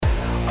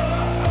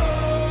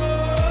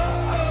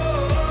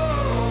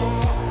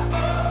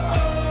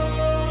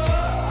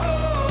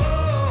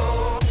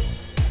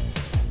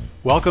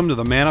Welcome to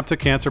the Man Up to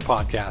Cancer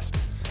podcast.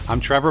 I'm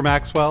Trevor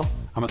Maxwell.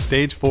 I'm a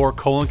stage 4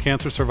 colon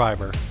cancer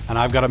survivor, and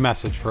I've got a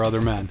message for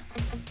other men.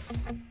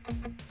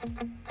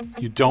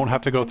 You don't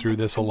have to go through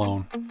this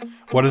alone.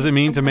 What does it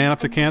mean to man up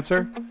to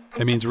cancer?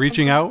 It means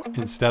reaching out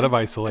instead of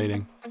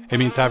isolating. It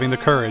means having the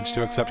courage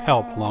to accept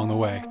help along the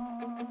way.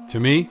 To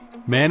me,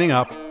 manning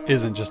up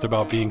isn't just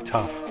about being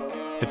tough.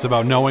 It's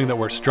about knowing that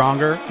we're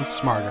stronger and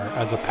smarter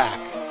as a pack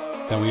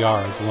than we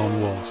are as lone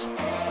wolves.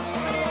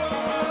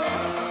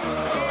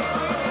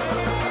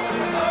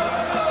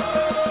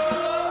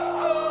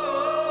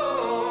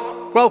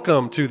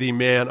 Welcome to the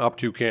Man Up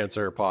to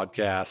Cancer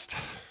podcast.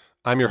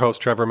 I'm your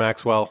host, Trevor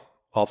Maxwell,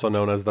 also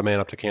known as the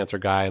Man Up to Cancer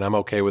guy, and I'm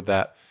okay with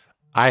that.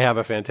 I have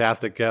a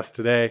fantastic guest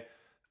today.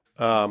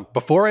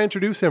 Before I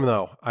introduce him,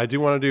 though, I do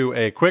want to do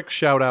a quick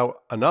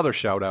another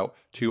shout out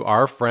to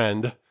our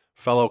friend,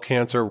 fellow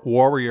cancer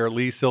warrior,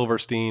 Lee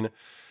Silverstein,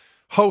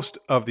 host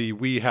of the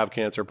We Have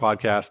Cancer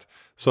podcast.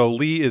 So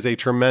Lee is a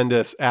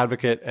tremendous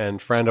advocate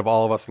and friend of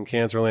all of us in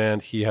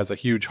Cancerland. He has a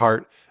huge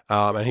heart.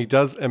 And he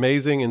does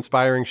amazing,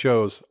 inspiring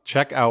shows.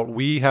 Check out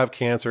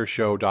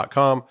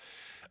wehavecancershow.com.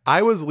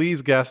 I was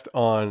Lee's guest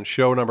on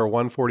show number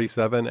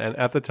 147, and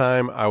at the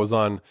time, I was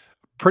on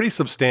pretty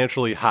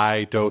substantially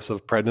high dose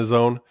of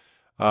prednisone.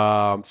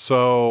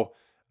 So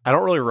I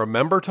don't really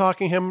remember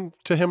talking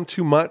to him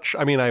too much.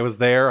 I mean, I was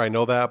there, I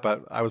know that,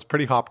 but I was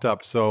pretty hopped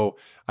up, so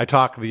I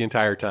talked the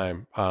entire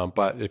time.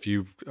 But if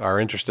you are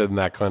interested in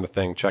that kind of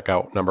thing, check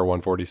out number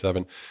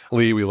 147.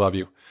 Lee, we love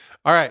you.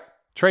 All right,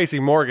 Tracy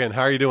Morgan,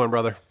 how are you doing,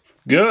 brother?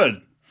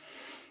 Good.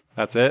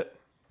 That's it?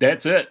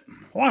 That's it.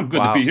 Well, I'm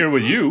good to be here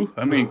with you.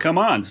 I mean, come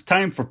on. It's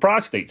time for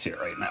prostates here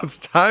right now. It's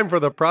time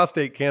for the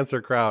prostate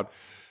cancer crowd.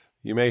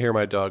 You may hear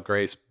my dog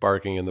Grace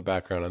barking in the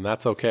background, and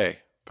that's okay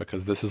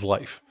because this is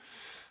life,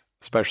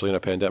 especially in a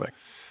pandemic.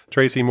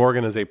 Tracy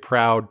Morgan is a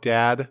proud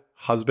dad,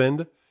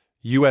 husband,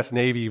 U.S.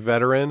 Navy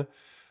veteran.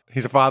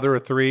 He's a father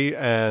of 3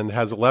 and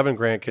has 11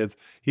 grandkids.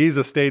 He's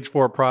a stage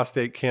 4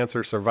 prostate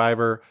cancer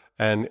survivor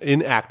and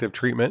in active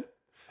treatment.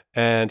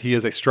 And he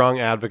is a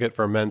strong advocate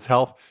for men's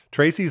health.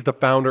 Tracy's the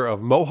founder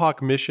of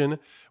Mohawk Mission,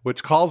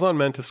 which calls on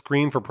men to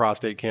screen for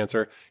prostate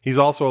cancer. He's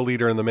also a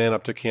leader in the Man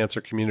Up to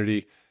Cancer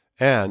community,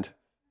 and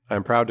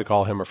I'm proud to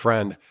call him a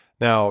friend.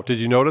 Now, did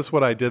you notice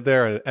what I did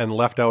there and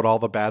left out all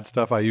the bad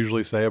stuff I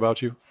usually say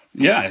about you?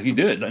 Yeah, you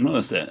did. I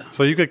noticed that.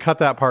 So you could cut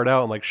that part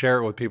out and like share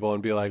it with people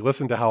and be like,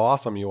 listen to how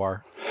awesome you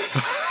are.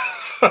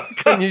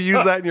 Can you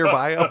use that in your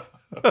bio?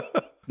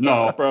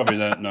 No, probably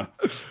not. No,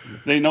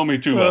 they know me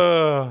too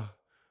well.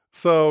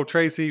 So,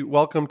 Tracy,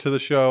 welcome to the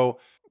show.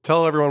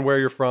 Tell everyone where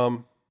you're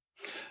from.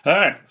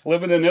 Hi,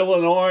 living in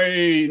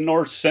Illinois,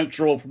 north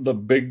central from the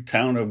big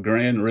town of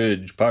Grand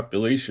Ridge,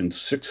 population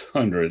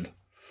 600.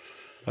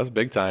 That's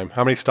big time.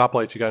 How many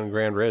stoplights you got in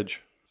Grand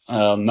Ridge?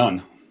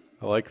 None.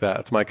 I like that.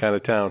 It's my kind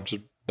of town.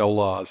 Just no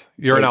laws.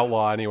 You're an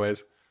outlaw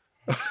anyways.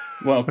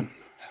 Well,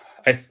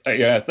 I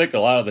think a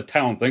lot of the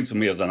town thinks of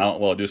me as an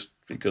outlaw just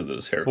because of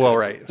his haircut. Well,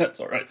 right. That's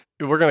all right.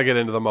 We're going to get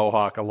into the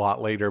Mohawk a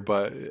lot later,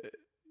 but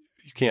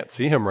you can't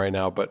see him right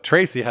now. But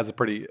Tracy has a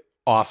pretty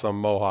awesome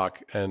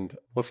Mohawk, and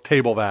let's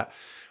table that.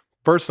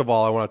 First of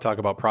all, I want to talk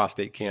about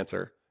prostate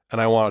cancer,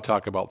 and I want to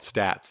talk about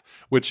stats,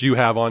 which you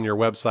have on your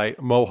website,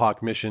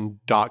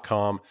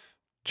 mohawkmission.com.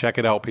 Check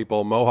it out,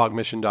 people,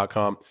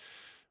 mohawkmission.com.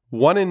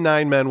 1 in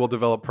 9 men will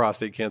develop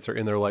prostate cancer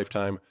in their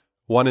lifetime.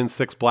 1 in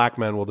 6 black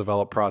men will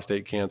develop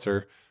prostate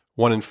cancer.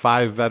 1 in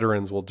 5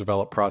 veterans will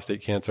develop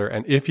prostate cancer.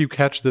 And if you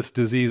catch this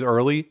disease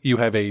early, you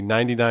have a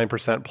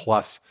 99%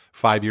 plus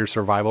 5-year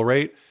survival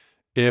rate.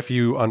 If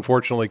you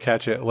unfortunately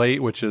catch it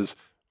late, which is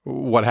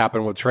what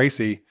happened with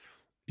Tracy,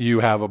 you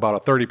have about a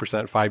 30%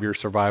 5-year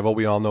survival.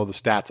 We all know the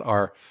stats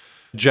are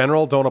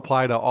general, don't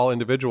apply to all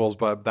individuals,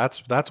 but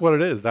that's what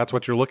it is. That's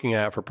what you're looking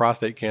at for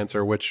prostate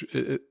cancer, which,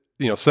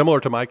 similar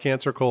to my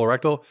cancer,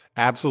 colorectal,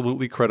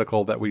 absolutely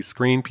critical that we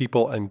screen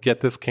people and get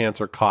this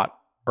cancer caught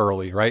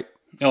early, right?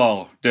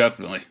 Oh,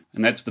 definitely.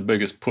 And that's the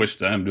biggest push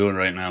that I'm doing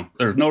right now.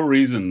 There's no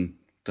reason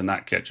to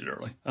not catch it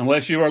early,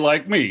 unless you are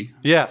like me.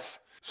 Yes.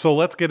 So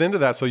let's get into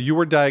that. So you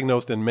were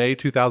diagnosed in May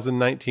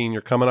 2019.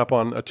 You're coming up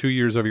on 2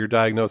 years of your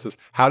diagnosis.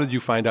 How did you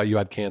find out you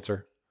had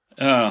cancer?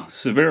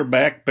 Severe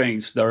back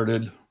pain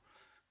started,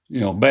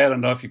 bad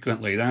enough you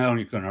couldn't lay down,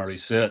 you couldn't hardly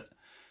sit.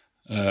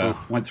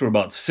 Went through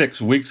about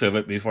 6 weeks of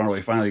it before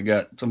we finally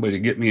got somebody to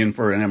get me in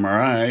for an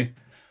MRI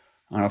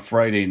on a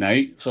Friday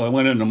night. So I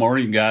went in the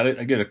morning, got it.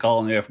 I get a call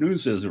in the afternoon,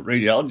 says the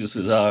radiologist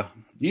says,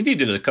 you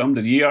needed to come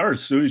to the ER as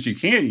soon as you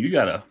can. You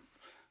got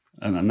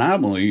an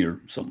anomaly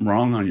or something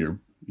wrong on your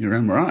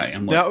MRI.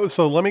 I'm like, now,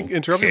 so let me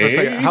interrupt you for a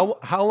second.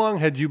 How long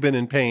had you been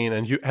in pain,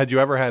 and had you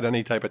ever had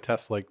any type of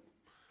test like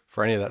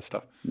for any of that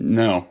stuff?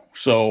 No.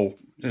 So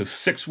it was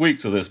 6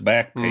 weeks of this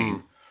back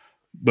pain,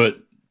 but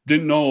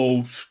didn't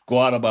know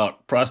squat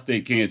about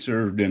prostate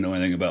cancer, didn't know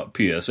anything about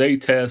PSA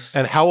tests.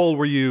 And how old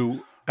were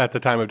you at the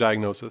time of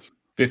diagnosis?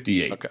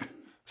 58. Okay.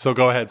 So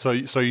go ahead. So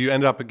you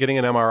end up getting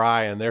an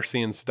MRI, and they're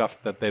seeing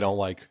stuff that they don't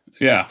like.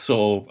 Yeah.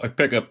 So I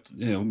pick up,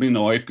 me and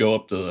the wife go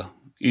up to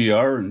the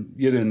ER and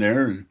get in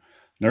there, and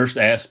nurse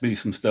asked me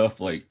some stuff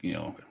like,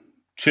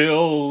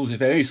 chills,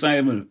 if I had any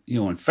sign of,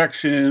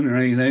 infection or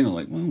anything. I'm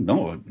like, well,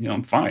 no,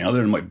 I'm fine,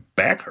 other than my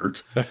back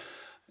hurts.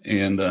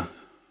 And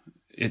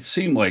it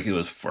seemed like it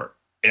was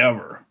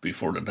forever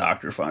before the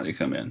doctor finally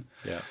come in.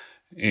 Yeah.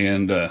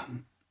 And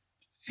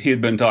he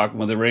had been talking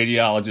with the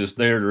radiologist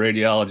there,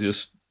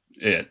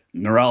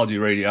 neurology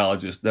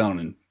radiologist down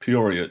in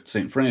Peoria at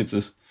St.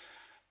 Francis,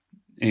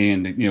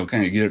 and,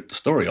 kind of get the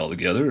story all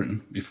together.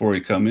 And before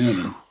he come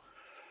in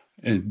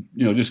and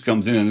just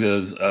comes in and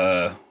goes,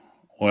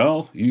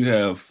 well, you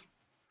have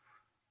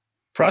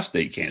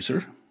prostate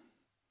cancer.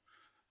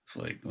 It's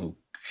like,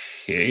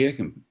 okay, I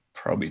can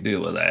probably deal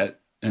with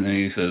that. And then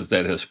he says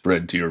that has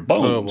spread to your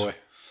bones. Oh,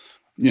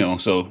 boy.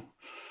 So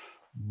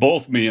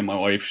both me and my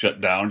wife shut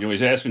down.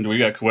 He's asking, do we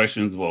got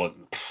questions? Well,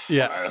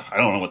 yeah, I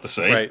don't know what to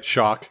say. Right.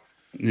 Shock.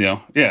 Yeah,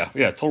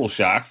 total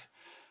shock.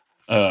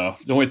 The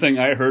only thing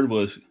I heard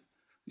was,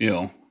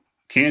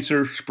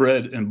 cancer,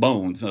 spread, and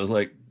bones. I was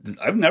like,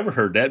 I've never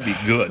heard that be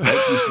good.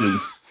 That just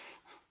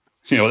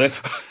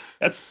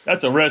is,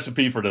 that's a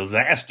recipe for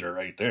disaster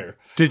right there.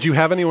 Did you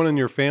have anyone in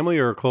your family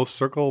or a close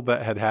circle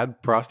that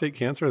had prostate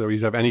cancer? That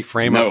you have any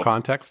frame of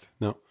context?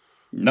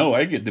 No,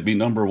 I get to be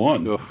number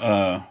one.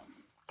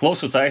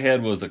 Closest I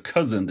had was a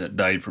cousin that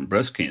died from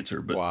breast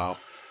cancer. But wow.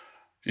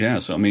 Yeah,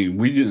 so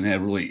we didn't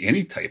have really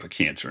any type of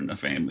cancer in the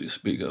family to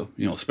speak of,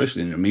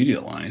 especially in the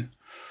immediate line.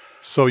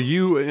 So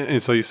you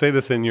say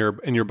this in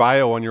your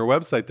bio on your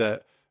website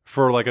that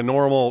for like a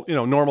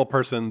normal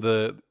person,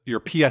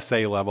 your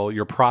PSA level,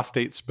 your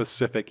prostate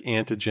specific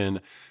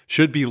antigen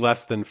should be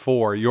less than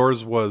 4.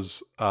 Yours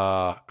was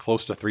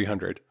close to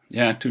 300.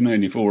 Yeah,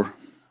 294.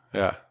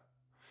 Yeah.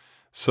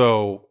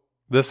 So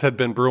this had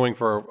been brewing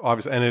for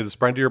obviously, and it had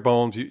spread to your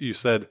bones. You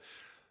said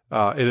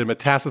it had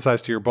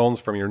metastasized to your bones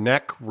from your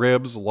neck,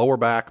 ribs, lower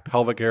back,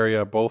 pelvic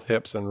area, both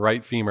hips, and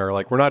right femur.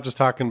 Like, we're not just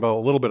talking about a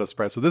little bit of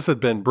spread. So this had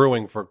been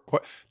brewing for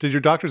did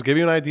your doctors give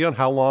you an idea on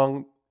how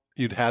long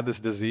you'd had this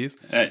disease?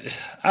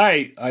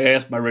 I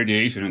asked my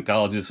radiation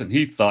oncologist, and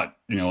he thought,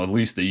 at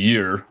least a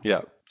year.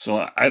 Yeah.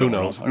 So I don't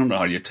know. I don't know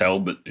how you tell,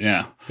 but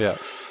yeah. Yeah.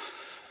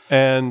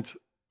 And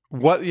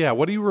what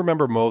do you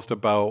remember most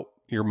about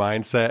your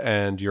mindset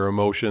and your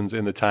emotions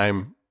in the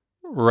time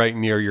right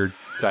near your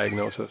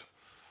diagnosis?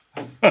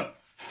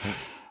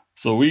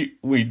 So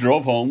we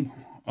drove home.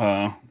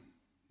 I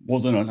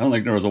don't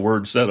think there was a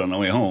word said on the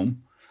way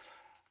home.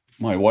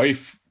 My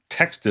wife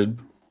texted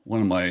one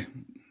of my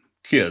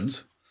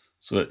kids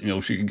so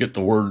that, she could get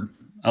the word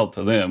out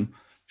to them.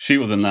 She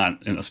was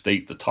not in a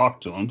state to talk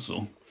to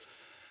them.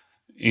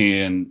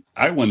 And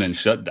I went in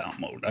shutdown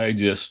mode. I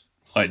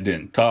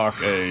didn't talk.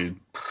 I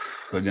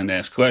didn't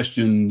ask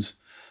questions.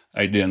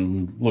 I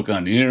didn't look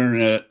on the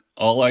internet.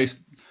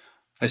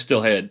 I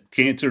still had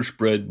cancer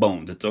spread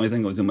bones. That's the only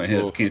thing that was in my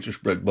head, cancer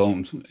spread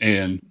bones.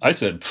 And I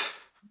said,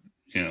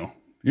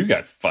 you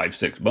got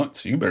 5-6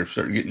 months. You better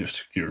start getting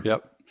your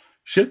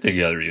shit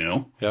together,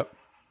 Yep.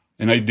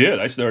 And I did.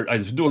 I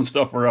was doing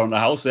stuff around the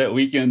house that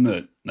weekend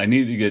that I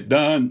needed to get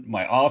done.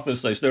 My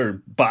office, I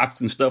started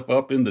boxing stuff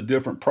up into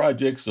different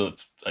projects. So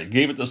I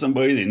gave it to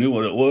somebody. They knew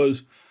what it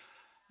was.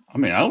 I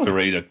was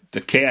ready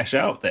to cash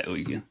out that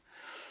weekend.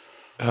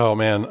 Oh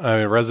man,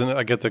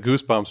 I get the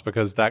goosebumps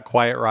because that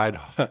quiet ride,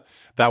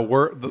 the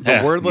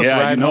wordless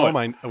ride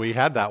home. We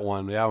had that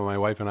one. Yeah, my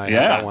wife and I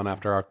had that one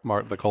after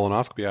the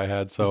colonoscopy I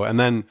had. So and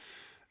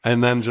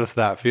then just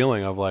that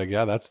feeling of like,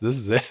 yeah, this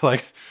is it.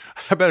 Like,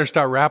 I better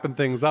start wrapping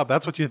things up.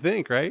 That's what you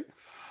think, right?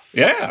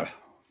 Yeah.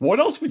 What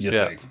else would you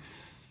think?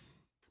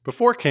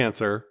 Before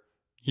cancer,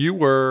 you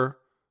were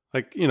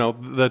like,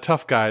 the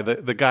tough guy,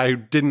 the guy who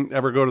didn't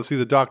ever go to see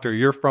the doctor.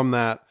 You're from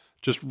that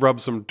just rub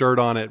some dirt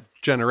on it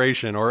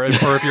generation, or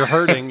if you're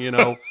hurting,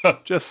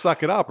 just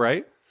suck it up,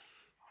 right?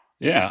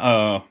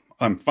 Yeah,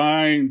 I'm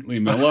fine.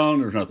 Leave me alone.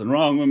 There's nothing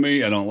wrong with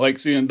me. I don't like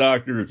seeing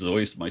doctors. It's a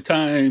waste of my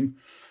time.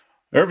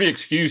 Every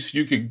excuse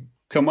you could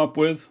come up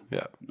with,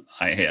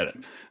 I had it.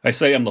 I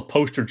say I'm the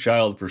poster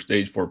child for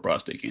stage 4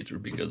 prostate cancer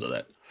because of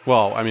that.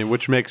 Well,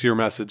 which makes your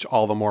message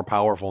all the more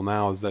powerful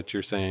now is that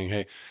you're saying,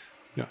 hey,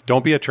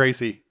 don't be a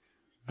Tracy.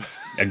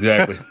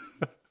 Exactly.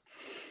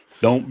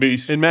 Don't be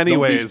in many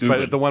ways,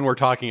 but the one we're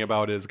talking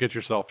about is get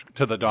yourself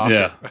to the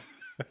doctor.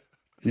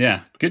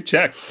 Yeah. Get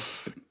checked.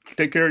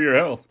 Take care of your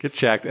health. Get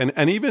checked,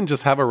 and even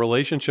just have a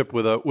relationship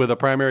with a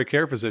primary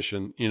care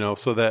physician.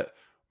 So that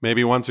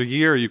maybe once a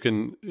year you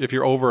can, if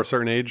you're over a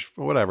certain age,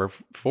 whatever,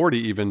 40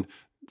 even,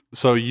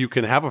 so you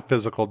can have a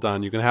physical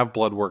done, you can have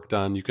blood work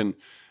done, you can,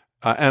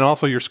 and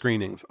also your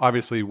screenings.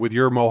 Obviously, with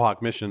your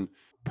Mohawk mission,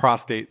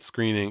 prostate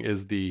screening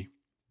is the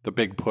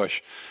big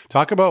push.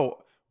 Talk about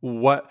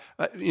what,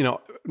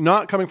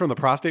 not coming from the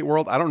prostate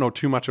world, I don't know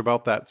too much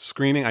about that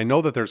screening. I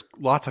know that there's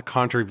lots of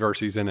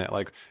controversies in it.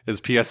 Like,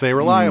 is PSA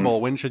reliable?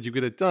 When should you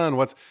get it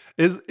done?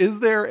 Is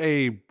there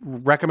a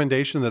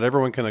recommendation that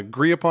everyone can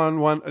agree upon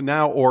one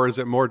now? Or is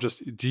it more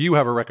just, do you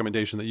have a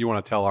recommendation that you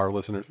want to tell our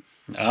listeners?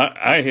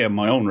 I have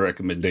my own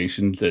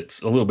recommendation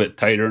that's a little bit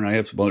tighter, and I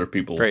have some other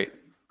people Great.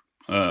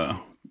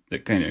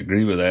 That kind of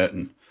agree with that.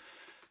 And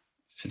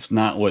it's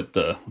not what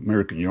the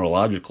American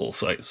Urological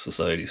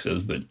Society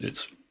says, but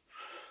it's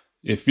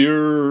if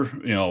you're,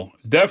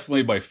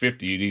 definitely by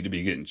 50, you need to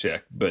be getting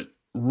checked. But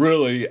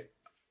really,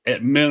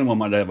 at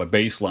minimum, I'd have a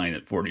baseline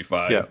at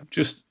 45,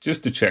 just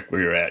to check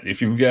where you're at.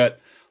 If you've got,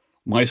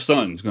 my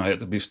son's going to have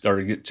to be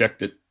started to get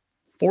checked at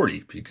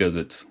 40 because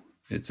it's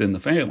in the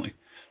family.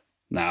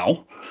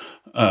 Now,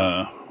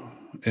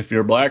 if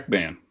you're a black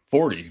man,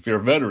 40. If you're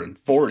a veteran,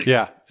 40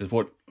 is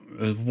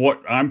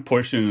what I'm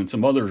pushing, and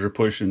some others are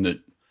pushing, that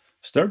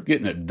start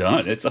getting it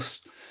done. It's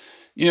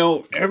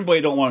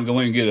everybody don't want to go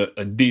in and get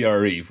a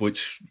DRE,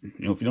 which, if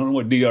you don't know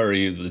what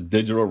DRE is, a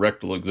digital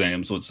rectal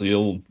exam. So it's the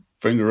old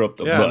finger up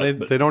the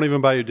butt. They don't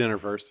even buy you dinner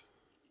first.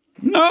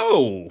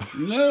 No.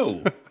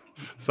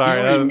 Sorry.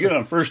 You don't even get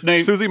on a first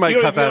name. Susie might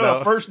cut that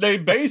out. First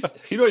name basis.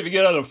 You don't even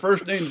get on a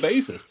first name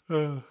basis.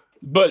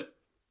 But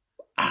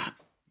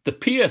the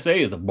PSA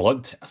is a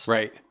blood test.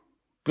 Right.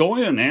 Go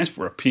in and ask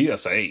for a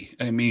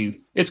PSA. I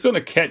mean, it's going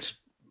to catch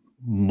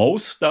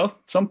most stuff.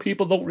 Some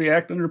people don't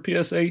react under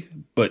PSA,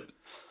 but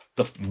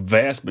the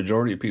vast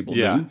majority of people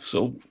do.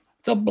 So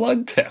it's a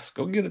blood test.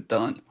 Go get it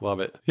done.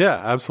 Love it.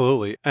 Yeah,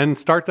 absolutely. And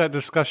start that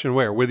discussion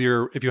where?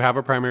 If you have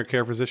a primary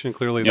care physician,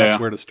 clearly that's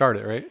where to start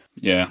it, right?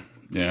 Yeah.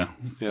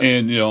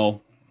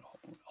 And,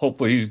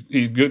 hopefully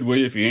he's good with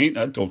you. If he ain't,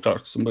 I'd go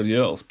talk to somebody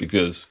else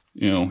because,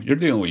 you're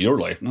dealing with your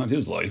life, not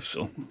his life.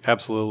 So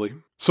absolutely.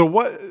 So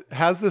what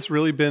has this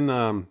really been,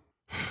 I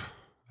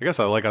guess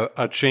like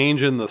a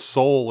change in the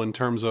soul in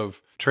terms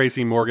of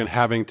Tracy Morgan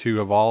having to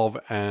evolve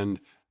and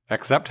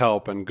accept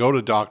help and go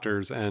to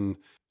doctors. And,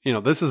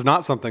 this is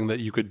not something that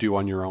you could do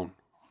on your own.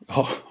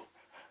 Oh,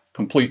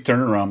 complete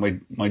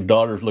turnaround. My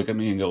daughters look at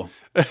me and go,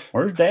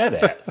 where's Dad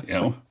at?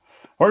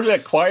 Where's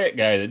that quiet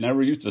guy that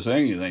never used to say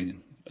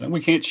anything? And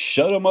we can't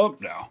shut him up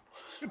now.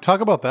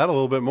 Talk about that a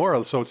little bit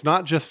more. So it's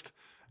not just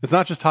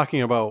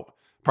talking about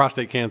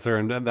prostate cancer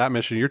and that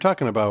mission. You're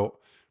talking about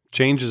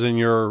changes in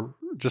your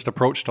just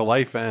approach to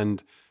life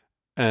and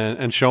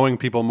showing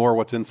people more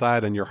what's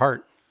inside in your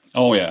heart.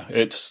 Oh yeah.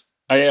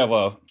 I have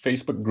a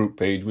Facebook group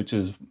page, which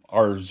is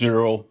our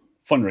Zero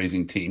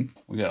fundraising team.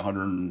 We got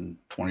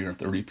 120 or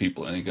 30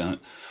 people, I think, on it.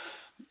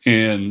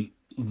 And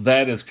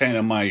that is kind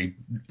of my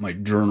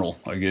journal,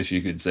 I guess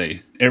you could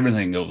say.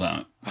 Everything goes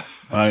on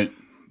it.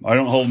 I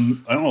don't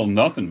hold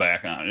nothing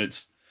back on it.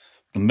 It's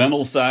the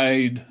mental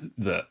side,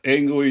 the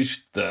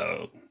anguish,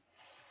 the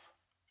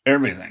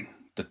everything,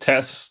 the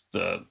tests,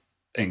 the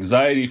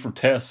anxiety for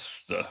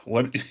tests,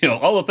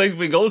 all the things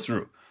we go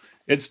through.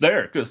 It's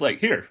there because,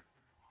 here,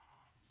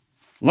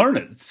 learn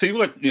it. See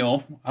what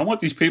I want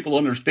these people to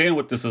understand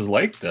what this is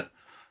like to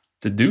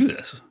do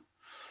this.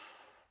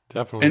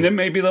 Definitely. And then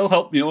maybe they'll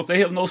help, if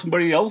they know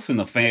somebody else in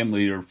the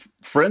family or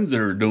friends that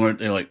are doing it,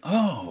 they're like,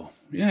 oh,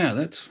 yeah,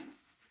 that's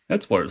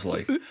what it's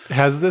like.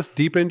 Has this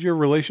deepened your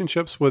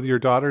relationships with your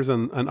daughters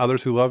and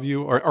others who love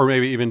you, or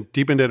maybe even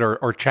deepened it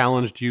or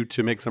challenged you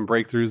to make some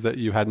breakthroughs that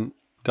you hadn't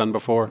done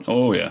before?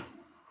 Oh, yeah.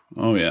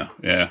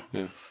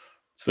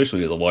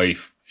 Especially the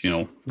wife,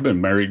 we've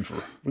been married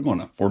we're going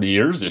on 40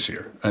 years this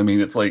year. I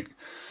mean, it's like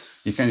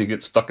you kind of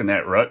get stuck in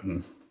that rut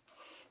and,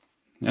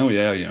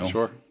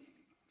 Sure.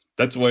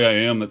 That's the way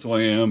I am. That's the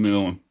way I am,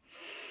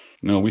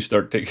 we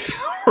start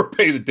we're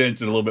paying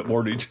attention a little bit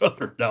more to each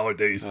other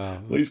nowadays.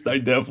 At least I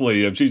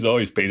definitely am. She's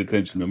always paid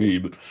attention to me,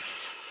 but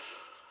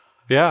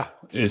yeah,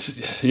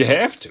 you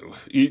have to.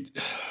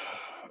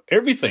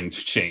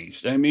 Everything's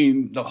changed. I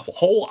mean, the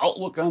whole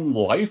outlook on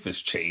life has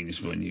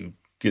changed when you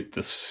get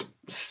this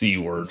C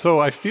word. So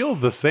I feel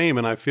the same,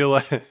 and I feel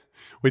like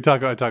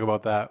I talk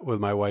about that with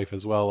my wife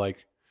as well.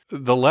 Like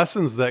the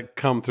lessons that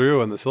come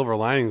through and the silver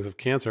linings of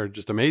cancer are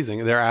just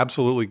amazing. They're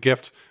absolutely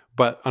gifts.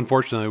 But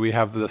unfortunately, we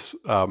have this,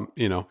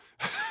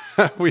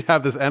 we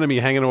have this enemy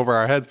hanging over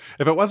our heads.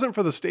 If it wasn't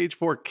for the stage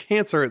 4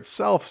 cancer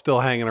itself still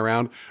hanging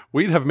around,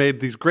 we'd have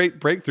made these great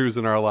breakthroughs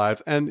in our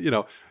lives. And,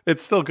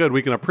 it's still good.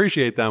 We can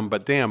appreciate them,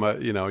 but damn,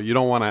 you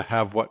don't want to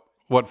have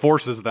what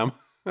forces them.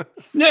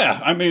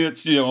 Yeah. I mean,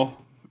 it's,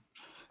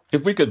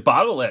 if we could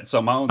bottle that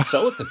somehow and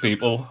sell it to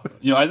people,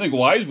 I think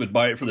wives would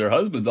buy it for their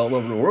husbands all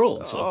over the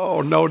world. So.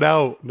 Oh, no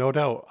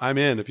doubt. I'm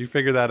in. If you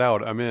figure that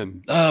out, I'm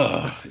in.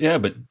 Yeah,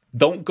 but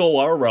don't go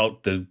our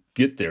route to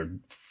get there.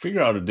 Figure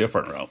out a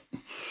different route.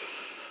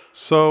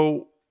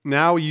 So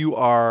now you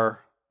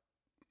are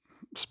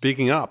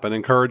speaking up and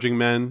encouraging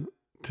men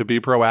to be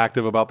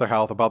proactive about their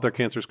health, about their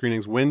cancer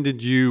screenings. When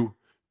did you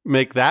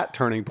make that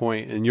turning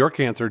point in your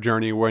cancer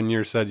journey when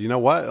you said, you know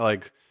what,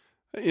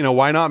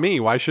 why not me?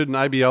 Why shouldn't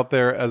I be out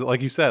there as,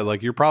 like you said,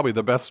 like you're probably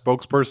the best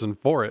spokesperson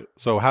for it.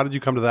 So how did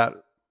you come to that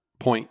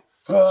point?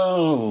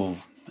 Oh,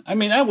 I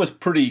mean, I was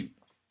pretty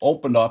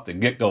opened off the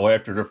get-go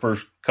after the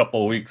first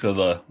couple of weeks of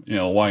the,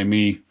 why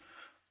me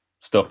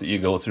stuff that you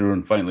go through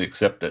and finally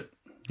accept it.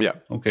 Yeah.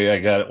 Okay, I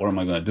got it. What am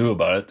I going to do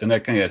about it? And I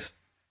kind of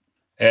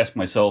asked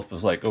myself,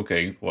 is like,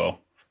 okay, well,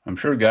 I'm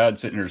sure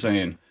God's sitting there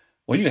saying,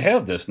 well, you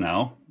have this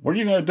now. What are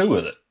you going to do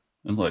with it?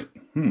 And like,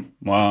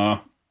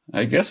 well,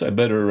 I guess I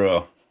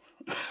better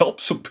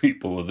help some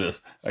people with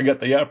this. I got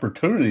the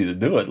opportunity to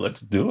do it. Let's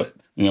do it.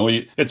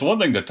 It's one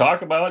thing to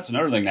talk about it. It's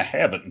another thing to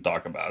have it and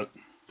talk about it.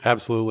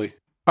 Absolutely.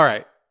 All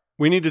right.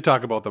 We need to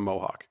talk about the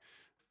Mohawk.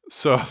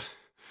 So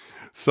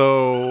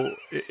So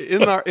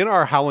in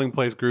our Howling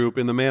Place group,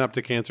 in the Man Up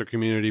to Cancer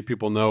community,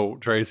 people know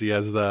Tracy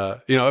as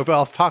the, if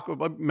I'll talk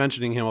about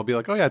mentioning him, I'll be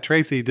like, oh yeah,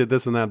 Tracy did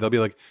this and that. They'll be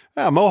like,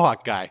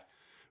 Mohawk guy.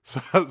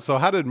 So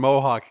how did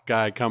Mohawk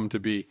guy come to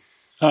be?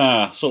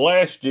 So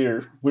last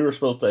year we were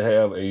supposed to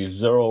have a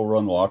zero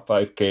run walk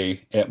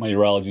 5K at my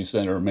urology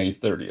center May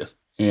 30th.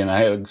 And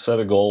I had set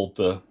a goal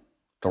to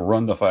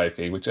run the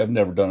 5K, which I've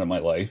never done in my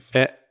life.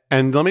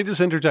 And let me just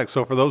interject.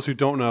 So for those who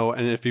don't know,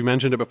 and if you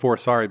mentioned it before,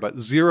 sorry, but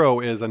Zero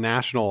is a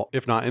national,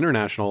 if not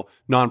international,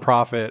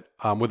 nonprofit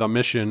with a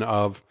mission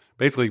of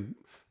basically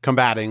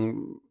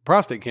combating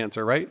prostate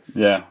cancer, right?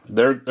 Yeah.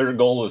 Their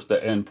goal is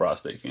to end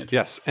prostate cancer.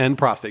 Yes, end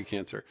prostate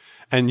cancer.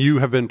 And you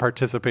have been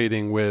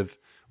participating with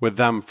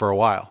them for a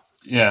while.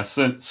 Yeah,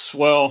 since,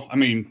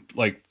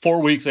 like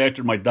 4 weeks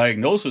after my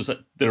diagnosis,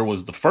 there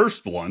was the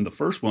first one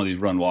of these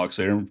run walks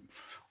there.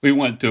 We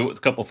went to it with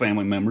a couple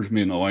family members,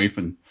 me and my wife,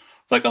 and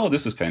it's like, oh,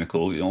 this is kind of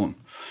cool, and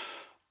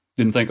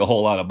didn't think a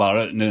whole lot about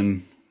it. And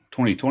then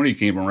 2020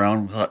 came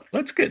around. Thought,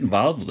 let's get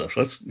involved with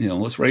this.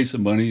 Let's raise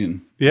some money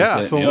and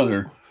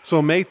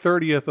So May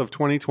 30th of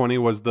 2020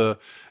 was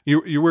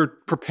you were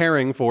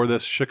preparing for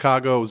this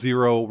Chicago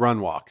Zero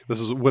Run Walk.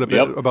 This would have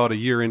been about a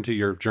year into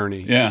your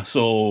journey. Yeah.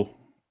 So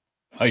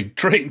I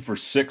trained for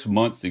 6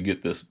 months to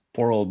get this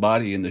poor old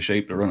body into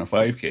shape to run a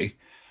 5K.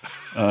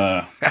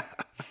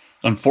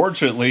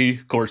 Unfortunately,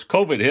 of course,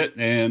 COVID hit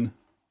and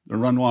the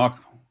run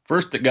walk.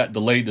 First, it got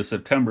delayed to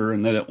September,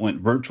 and then it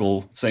went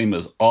virtual, same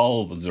as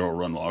all the zero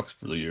run walks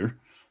for the year,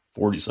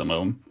 40 some of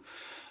them.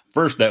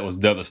 First, that was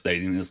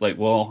devastating. It's like,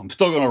 well, I'm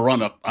still going to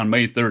run up on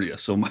May 30th.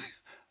 So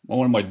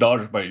one of my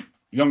daughters, my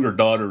younger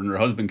daughter and her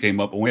husband came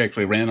up, and we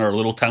actually ran our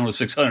little town of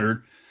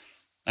 600.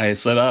 I had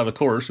set out a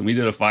course, and we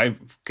did a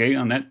 5K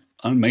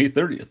on May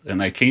 30th.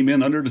 And I came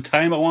in under the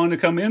time I wanted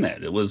to come in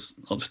at. It was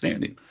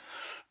outstanding.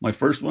 My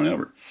first one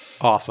ever.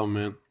 Awesome,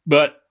 man.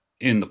 But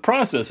in the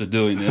process of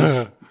doing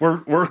this,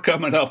 we're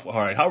coming up, all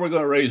right, how are we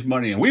going to raise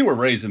money? And we were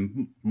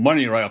raising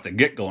money right off the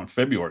get-go in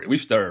February. We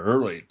started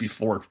early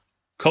before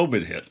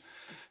COVID hit.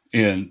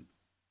 And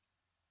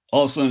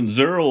all of a sudden,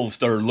 Zero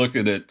started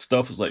looking at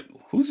stuff. It's like,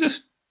 who's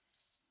this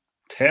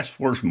Task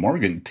Force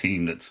Morgan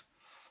team that's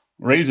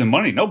raising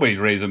money? Nobody's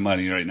raising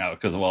money right now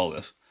because of all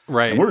this.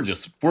 Right. And we're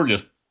just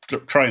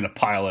trying to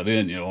pile it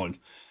in, And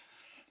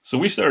so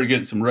we started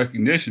getting some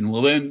recognition.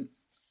 Well, then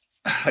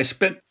I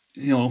spent,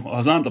 I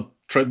was on the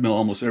treadmill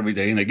almost every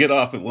day, and I get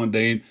off it one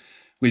day, and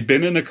we'd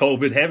been into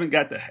COVID, haven't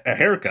got a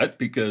haircut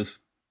because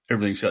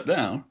everything shut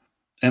down.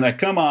 And I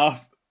come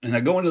off, and I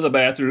go into the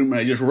bathroom, and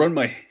I just run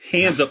my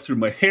hands up through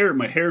my hair.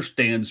 My hair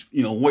stands,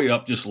 way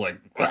up, just like,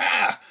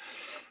 ah.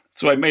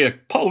 So I made a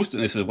post,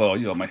 and I said,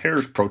 well, my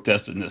hair's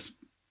protesting this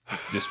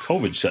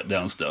COVID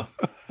shutdown stuff.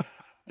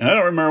 And I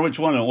don't remember which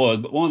one it was,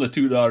 but one of the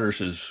two daughters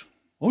says,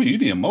 oh, you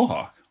need a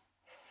mohawk.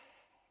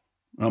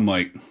 And I'm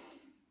like,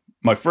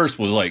 my first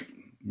was like,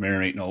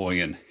 there ain't no way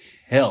in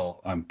hell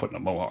I'm putting a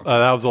mohawk.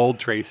 That was old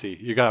Tracy.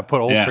 You got to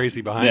put old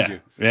Tracy behind you.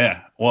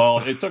 Yeah. Well,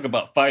 it took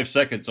about 5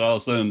 seconds. All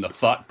of a sudden, the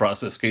thought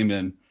process came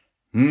in,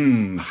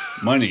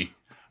 money.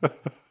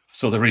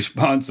 So the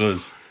response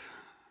was,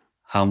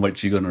 how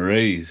much you going to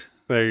raise?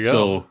 There you go.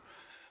 So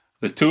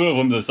the two of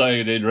them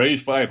decided they'd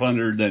raise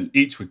 $500, then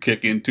each would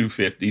kick in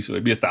 $250, so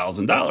it'd be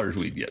 $1,000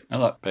 we'd get. I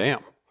thought, bam.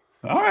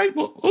 All right,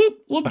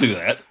 we'll do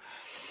that.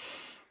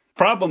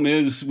 Problem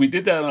is, we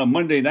did that on a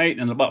Monday night,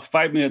 and about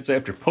 5 minutes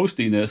after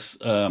posting this,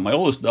 my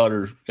oldest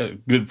daughter got a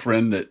good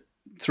friend that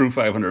threw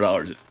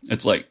 $500.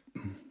 It's like,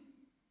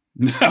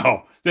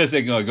 no, this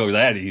ain't going to go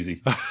that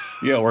easy.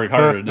 You got to work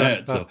harder than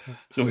that.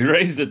 So we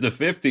raised it to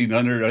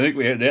 $1,500. I think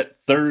we had that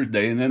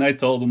Thursday, and then I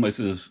told him,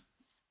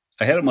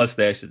 I had a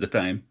mustache at the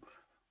time.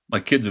 My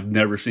kids have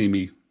never seen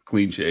me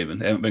clean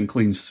shaven. I haven't been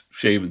clean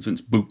shaven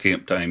since boot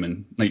camp time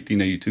in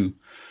 1982.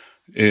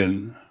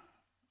 And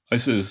I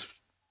says,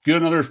 get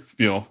another,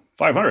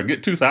 $500,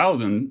 get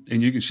 $2,000,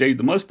 and you can shave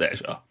the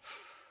mustache off.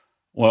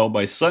 Well,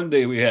 by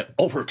Sunday, we had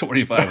over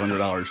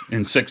 $2,500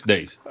 in 6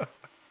 days.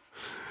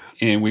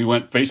 And we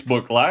went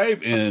Facebook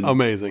Live, and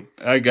amazing.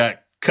 I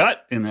got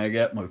cut, and I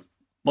got my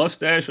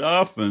mustache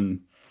off, and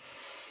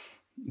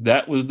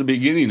that was the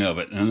beginning of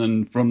it. And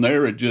then from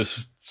there, it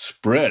just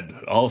spread.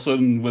 All of a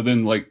sudden,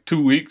 within like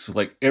 2 weeks,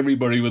 like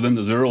everybody within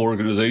the Zero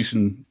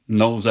organization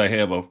knows I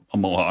have a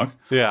mohawk.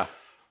 Yeah.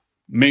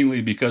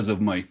 Mainly because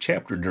of my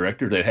chapter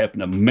director that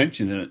happened to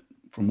mention it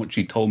from what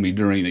she told me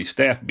during a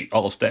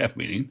all staff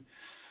meeting.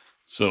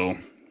 So,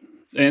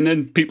 and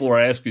then people were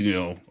asking,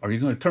 are you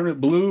going to turn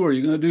it blue? Are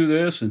you going to do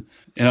this? And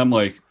I'm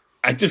like,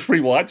 I just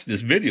rewatched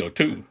this video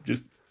too,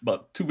 just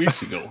about 2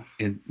 weeks ago.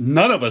 And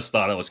none of us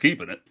thought I was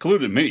keeping it,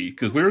 including me,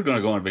 because we were going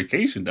to go on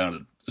vacation down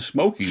to the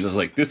Smokies. I was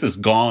like, this is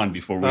gone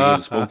before we go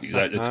to Smokies.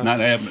 It's not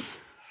happening.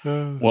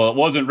 Well, it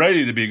wasn't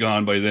ready to be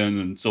gone by then.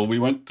 And so we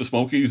went to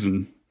Smokies,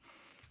 and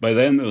by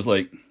then it was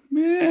like,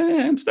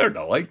 I'm starting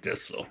to like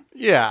this. So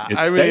yeah,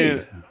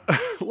 mean,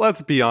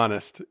 let's be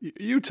honest.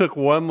 You took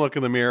one look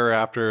in the mirror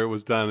after it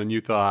was done, and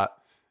you thought,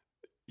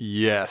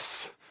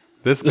 yes,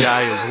 this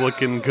guy is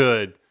looking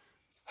good.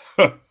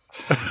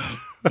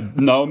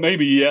 No,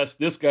 maybe yes.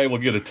 This guy will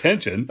get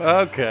attention.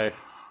 Okay.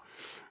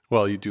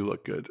 Well, you do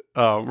look good.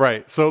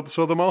 Right. So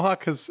the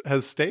mohawk has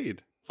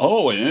stayed.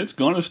 Oh, and it's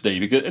going to stay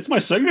because it's my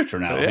signature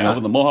now. Yeah. You know,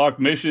 with the Mohawk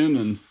mission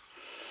and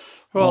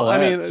Well, all I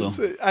that, mean,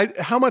 so.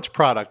 how much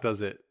product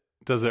does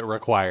it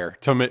require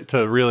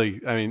to really?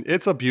 I mean,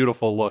 it's a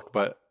beautiful look,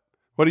 but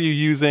what are you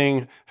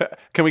using?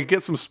 Can we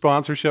get some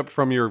sponsorship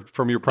from your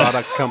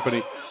product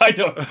company? I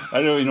don't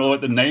even know what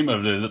the name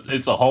of it is.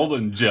 It's a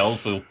Holden gel,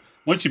 so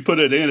once you put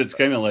it in, it's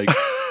kind of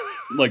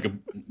like a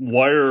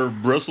wire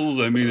bristles.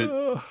 I mean,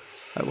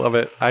 I love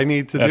it. I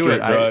need to do After it.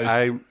 it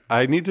dries.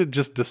 I need to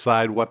just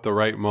decide what the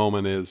right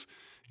moment is.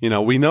 You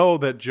know, we know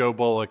that Joe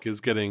Bullock is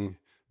getting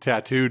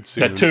tattooed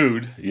soon.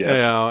 tattooed. Yes.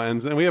 You know,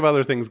 and we have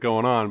other things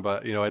going on,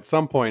 but you know, at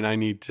some point I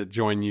need to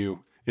join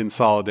you in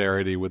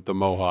solidarity with the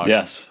mohawk.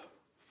 Yes.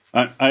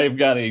 I've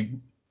got I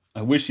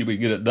wish you would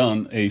get it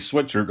done, a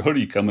sweatshirt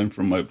hoodie coming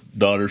from my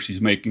daughter.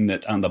 She's making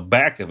that on the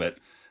back of it.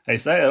 I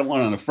say I don't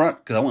want it on the front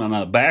because I want it on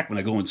the back when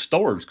I go in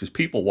stores because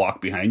people walk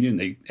behind you and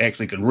they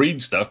actually can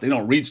read stuff. They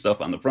don't read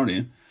stuff on the front of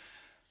you.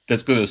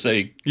 That's going to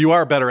say, You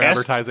are better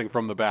advertising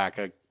from the back.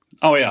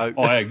 oh, yeah.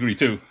 I agree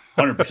too.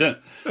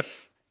 100%.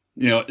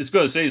 You know, it's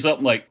going to say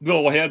something like,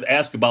 go ahead,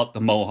 ask about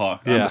the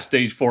mohawk. I'm Yeah. a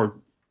stage 4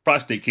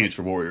 prostate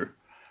cancer warrior.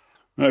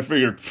 And I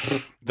figured,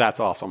 That's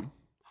awesome.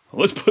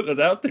 let's put it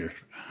out there.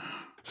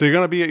 So you're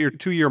going to be at your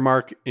 2-year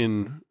mark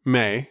in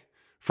May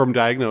from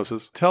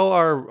diagnosis. Tell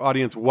our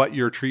audience what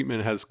your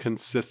treatment has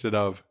consisted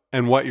of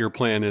and what your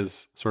plan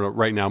is sort of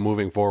right now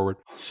moving forward.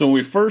 So when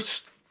we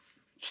first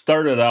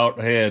started out,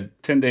 I had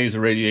 10 days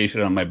of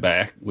radiation on my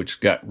back, which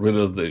got rid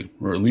of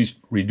or at least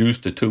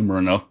reduced the tumor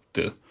enough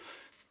to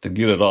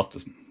get it off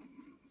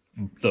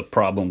the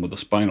problem with the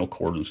spinal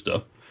cord and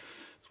stuff,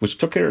 which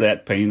took care of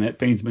that pain. That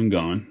pain's been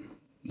gone.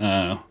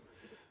 I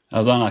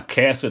was on a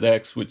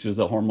Casodex, which is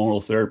a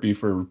hormonal therapy,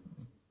 for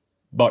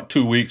about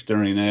 2 weeks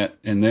during that.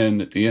 And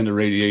then at the end of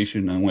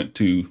radiation, I went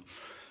to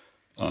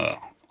a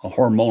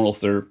hormonal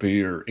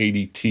therapy, or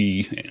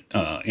ADT,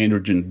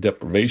 androgen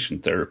deprivation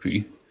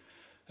therapy.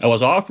 I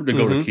was offered to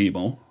go to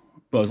chemo,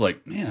 but I was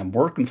like, man, I'm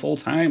working full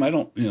time. I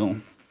don't,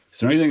 is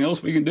there anything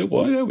else we can do?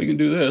 Well, yeah, we can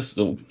do this.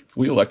 So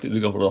we elected to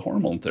go for the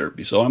hormone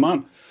therapy. So I'm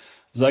on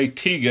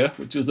Zytiga,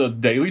 which is a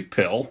daily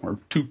pill, or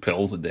 2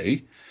 pills a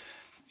day.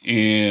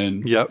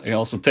 And Yep. I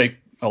also take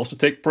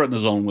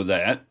prednisone with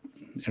that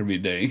every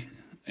day,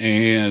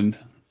 and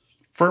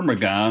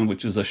Firmagon,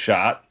 which is a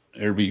shot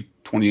every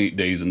 28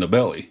 days in the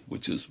belly,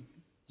 which is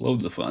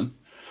loads of fun.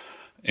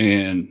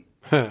 And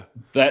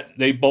that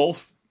they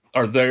both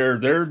are there.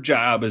 Their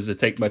job is to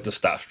take my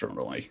testosterone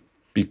away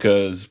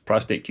because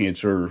prostate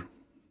cancer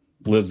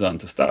lives on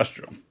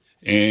testosterone.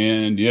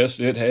 And yes,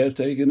 it has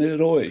taken it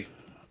away.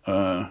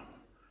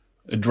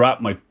 It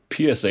dropped my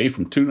PSA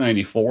from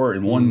 294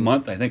 in 1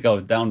 month. I think I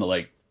was down to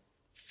like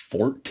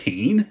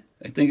 14,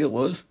 I think it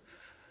was.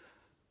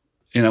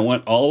 And I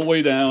went all the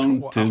way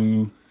down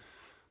to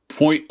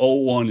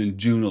 0.01 in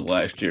June of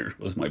last year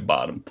was my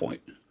bottom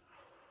point.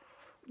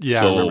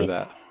 Yeah, So- I remember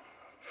that.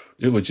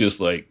 It was just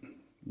like,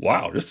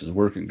 wow, this is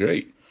working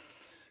great.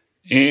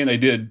 And I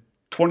did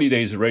 20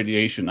 days of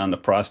radiation on the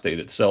prostate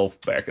itself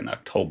back in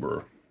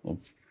October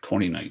of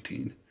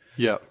 2019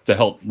 Yep. to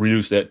help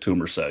reduce that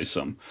tumor size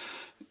some.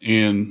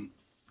 And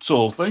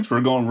so things were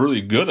going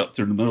really good up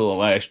through the middle of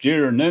last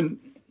year. And then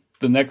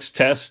the next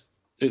test,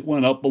 it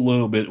went up a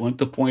little bit. It went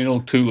to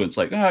 0.02. It's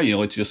like,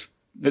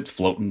 it's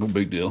floating, no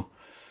big deal.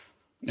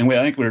 And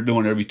I think we were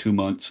doing it every 2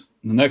 months.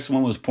 The next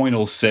one was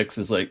 0.06.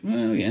 It's like,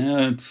 well,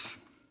 yeah, it's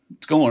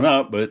going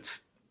up, but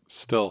it's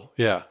Still,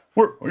 yeah.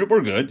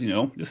 we're good,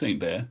 this ain't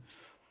bad.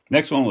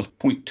 Next one was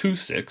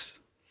 0.26.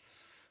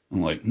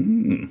 I'm like,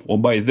 Well,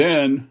 by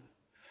then,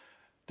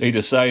 they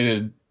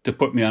decided to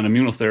put me on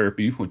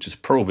immunotherapy, which is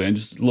Provenge.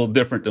 It's a little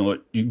different than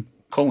what you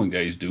colon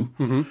guys do.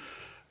 Mm-hmm.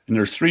 And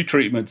there's 3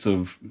 treatments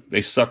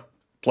they suck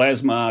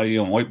plasma,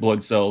 white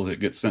blood cells that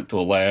get sent to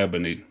a lab,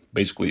 and they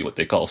basically what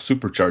they call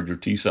supercharger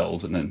T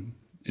cells, and then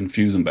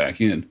infuse them back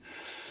in.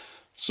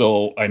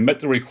 So I met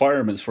the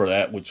requirements for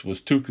that, which was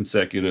 2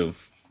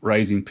 consecutive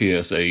rising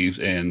PSAs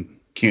and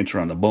cancer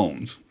on the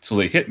bones. So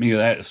they hit me with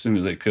that as soon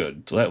as they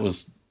could. So that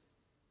was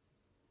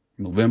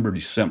November,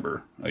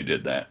 December, I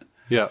did that.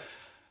 Yeah.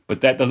 But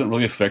that doesn't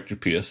really affect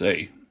your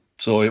PSA.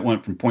 So it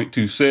went from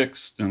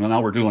 0.26, and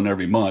now we're doing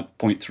every month,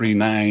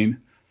 0.39.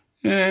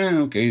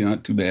 Okay,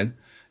 not too bad.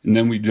 And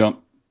then we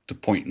jumped to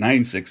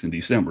 0.96 in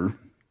December,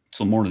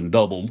 so more than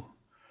doubled.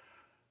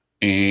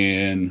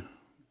 And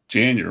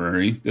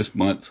January, this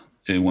month,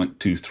 it went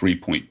to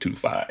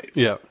 3.25.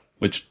 Yeah.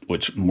 Which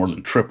more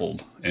than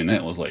tripled. And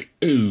that was like,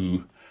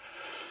 ooh.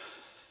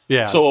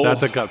 Yeah. So-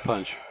 That's a gut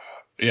punch.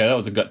 Yeah, that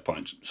was a gut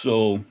punch.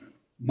 So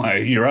my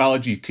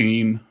urology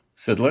team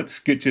said, let's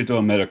get you to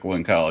a medical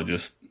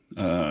oncologist.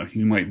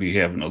 You might be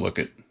having to look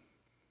at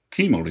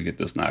chemo to get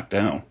this knocked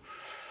down.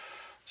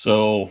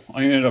 So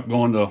I ended up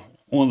going to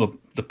one of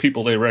the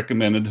people they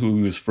recommended,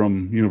 who is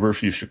from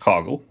University of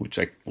Chicago, which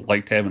I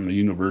liked having a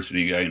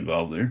university guy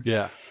involved there.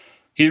 Yeah.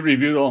 He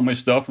reviewed all my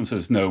stuff and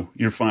says, no,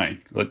 you're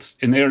fine.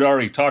 And they had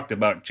already talked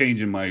about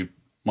changing my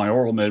my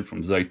oral med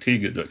from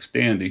Zytiga to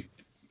Xtandi,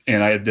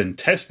 and I had been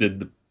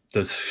tested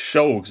the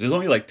show, because there's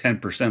only like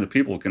 10% of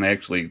people can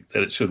actually,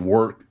 that it should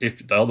work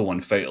if the other one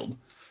failed.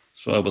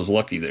 So I was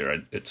lucky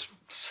there. It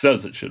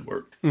says it should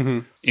work.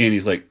 And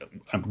he's like,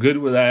 I'm good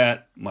with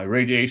that. My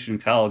radiation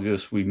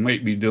oncologist, we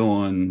might be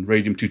doing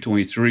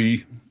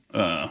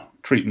radium-223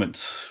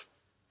 treatments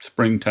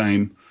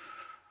springtime.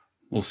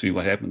 We'll see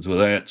what happens with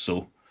that.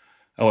 So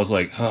I was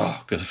like,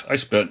 because I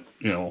spent,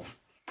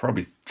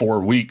 probably 4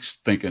 weeks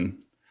thinking,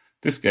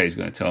 this guy's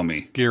going to tell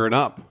me. Gearing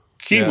up.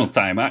 Chemo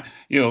time.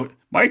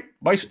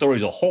 My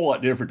story's a whole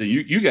lot different than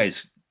you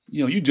guys.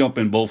 You jump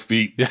in both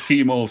feet. Yeah.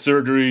 Chemo,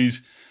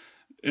 surgeries,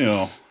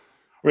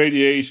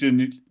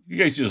 radiation. You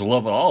guys just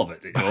love all of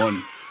it.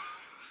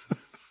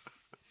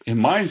 And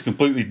mine's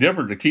completely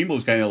different. The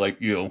chemo's kind of like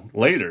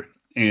later.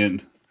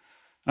 And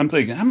I'm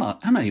thinking I'm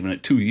not even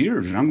at 2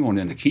 years, and I'm going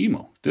into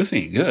chemo. This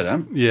ain't good.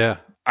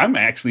 I'm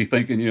actually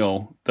thinking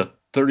the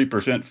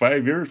 30%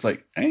 5 years.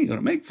 Like, I ain't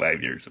gonna make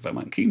 5 years if I'm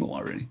on chemo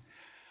already.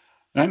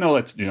 I know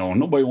that's,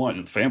 nobody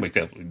wanted the family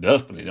company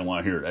desperately didn't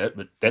want to hear that,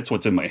 but that's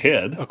what's in my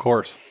head. Of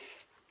course.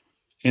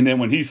 And then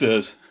when he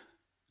says,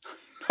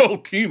 no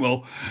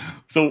chemo,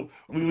 so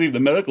we leave the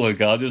medical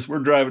oncologist, we're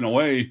driving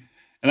away,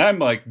 and I'm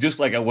like, just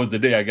like I was the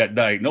day I got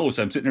diagnosed,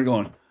 I'm sitting there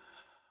going,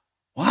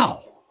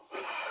 wow,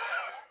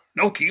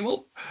 no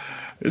chemo?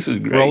 This is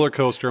great. Roller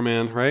coaster,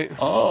 man, right?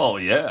 Oh,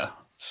 yeah.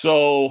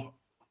 So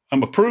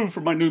I'm approved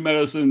for my new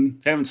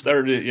medicine, haven't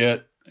started it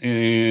yet.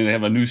 And I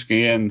have a new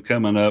scan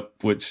coming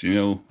up, which,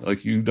 you're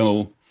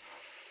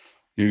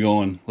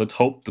going, let's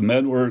hope the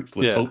med works.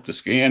 Let's hope the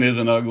scan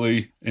isn't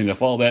ugly. And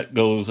if all that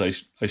goes, I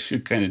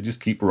should kind of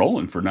just keep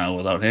rolling for now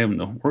without having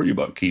to worry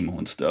about chemo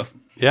and stuff.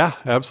 Yeah,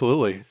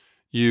 absolutely.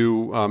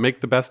 You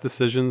make the best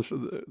decisions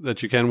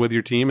that you can with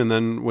your team. And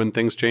then when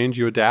things change,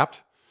 you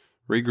adapt,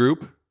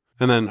 regroup.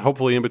 And then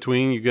hopefully in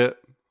between, you get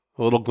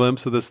a little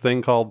glimpse of this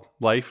thing called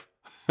life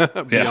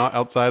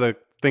outside of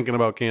thinking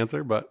about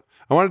cancer. But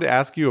I wanted to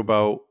ask you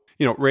about,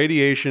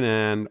 radiation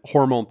and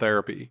hormone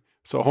therapy.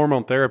 So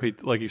hormone therapy,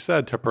 like you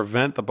said, to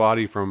prevent the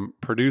body from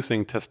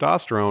producing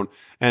testosterone.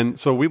 And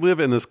so we live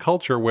in this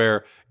culture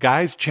where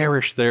guys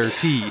cherish their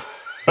T.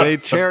 They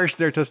cherish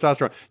their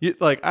testosterone.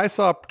 I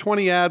saw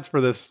 20 ads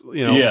for this,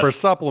 for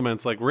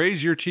supplements, like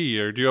raise your T,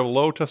 or do you have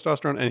low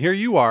testosterone? And here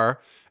you are.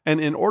 And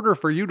in order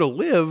for you to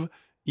live,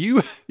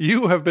 you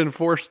have been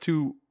forced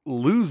to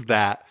lose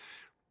that.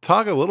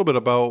 Talk a little bit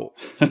about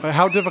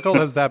how difficult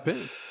has that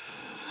been?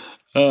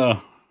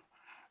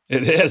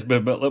 It has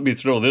been, but let me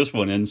throw this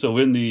one in. So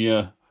in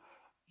the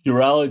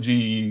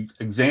urology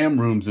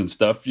exam rooms and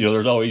stuff,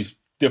 there's always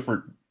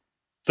different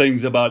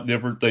things about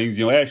different things.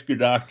 Ask your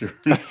doctor.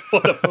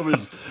 One of them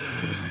is,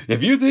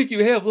 if you think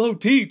you have low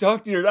T,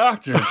 talk to your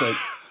doctor. It's like,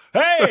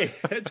 hey,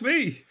 it's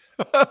me.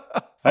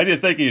 I didn't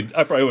think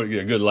I probably wouldn't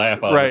get a good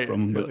laugh out of it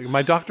from him. But,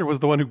 my doctor was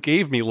the one who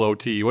gave me low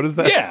T. What is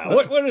that? Yeah,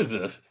 what is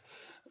this?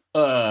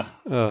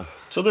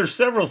 So there's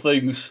several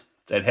things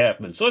that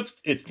happen. So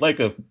it's like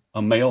a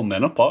male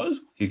menopause.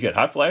 You get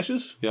hot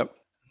flashes. Yep.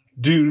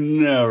 Do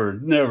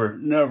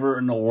never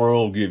in the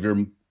world give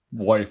your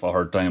wife a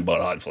hard time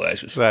about hot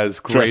flashes. That is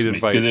great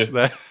advice.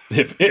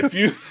 If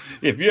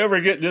you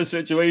ever get in this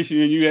situation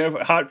and you have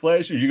hot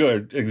flashes, you're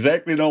going to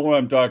exactly know what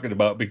I'm talking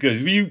about.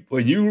 Because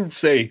when you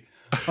say,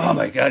 oh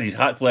my God, these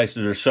hot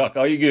flashes are suck,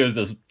 all you get is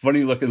this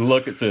funny looking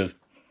look that says,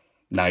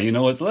 now you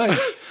know what it's like.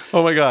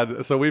 Oh my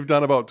God. So we've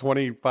done about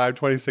 25,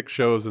 26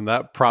 shows, and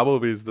that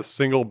probably is the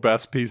single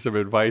best piece of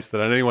advice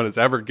that anyone has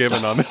ever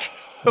given on this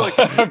show.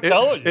 I'm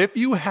telling you. If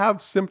you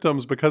have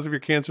symptoms because of your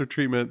cancer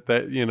treatment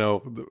that,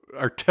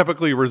 are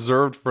typically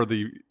reserved for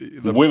the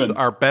women,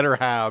 our better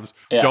halves,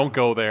 don't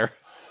go there.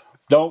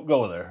 Don't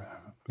go there.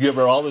 Give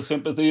her all the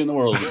sympathy in the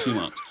world that she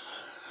wants.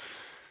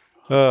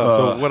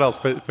 So what else?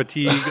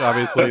 Fatigue,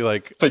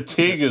 obviously.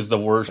 Fatigue is the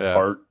worst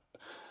part.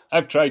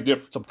 I've tried a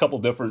couple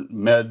different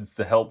meds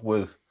to help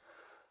with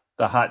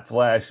the hot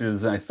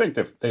flashes, and I think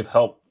they've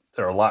helped.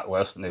 They're a lot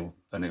less than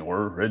they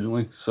were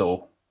originally,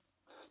 so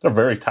they're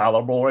very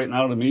tolerable right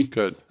now to me.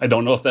 Good. I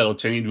don't know if that'll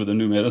change with the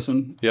new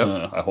medicine.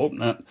 I hope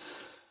not.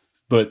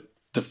 But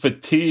the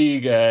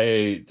fatigue,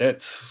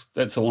 that's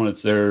the one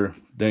that's there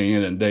day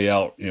in and day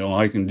out.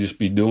 I can just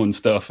be doing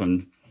stuff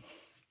and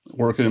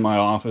working in my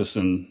office,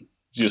 and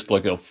just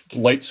like a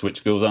light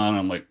switch goes on,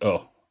 I'm like,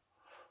 oh,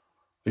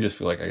 I just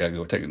feel like I got to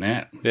go take a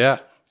nap. Yeah.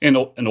 And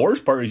the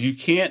worst part is you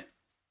can't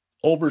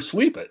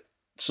oversleep it.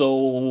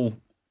 So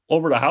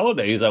over the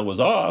holidays, I was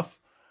off,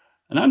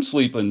 and I'm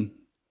sleeping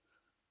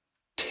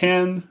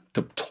 10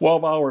 to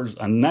 12 hours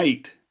a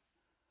night,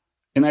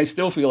 and I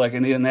still feel like I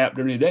need a nap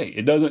during the day.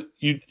 It doesn't,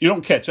 you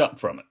don't catch up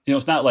from it.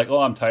 It's not like,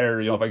 oh, I'm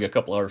tired. If I get a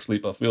couple hours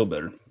sleep, I'll feel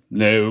better.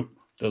 No,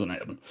 doesn't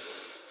happen.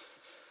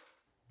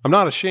 I'm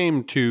not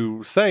ashamed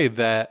to say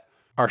that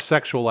our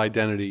sexual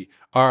identity,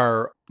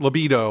 our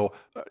libido,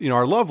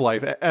 our love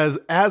life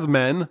as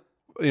men,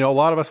 a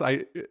lot of us,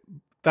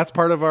 that's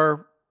part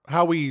of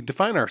how we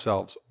define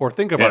ourselves or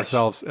think of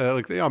ourselves,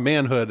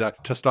 manhood,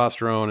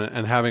 testosterone,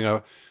 and having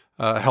a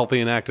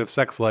healthy and active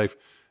sex life.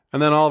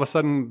 and then all of a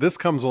sudden this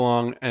comes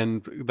along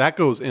and that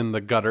goes in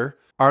the gutter.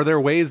 Are there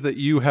ways that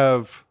you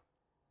have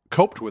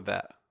coped with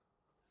that?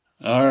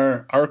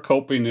 Our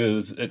coping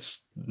is,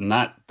 it's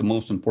not the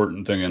most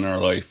important thing in our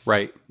life.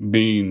 Right.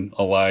 Being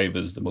alive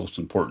is the most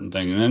important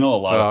thing. And I know a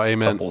lot of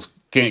amen. couples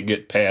can't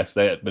get past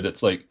that, but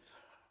it's like,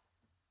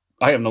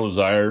 I have no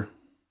desire.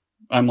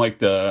 I'm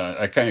like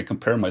I kind of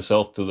compare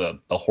myself to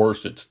the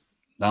horse that's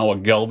now a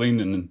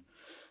gelding, and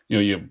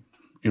you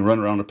run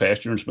around the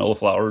pasture and smell the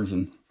flowers,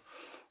 and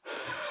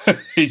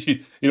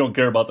you don't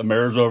care about the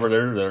mares over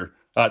there that are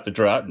at the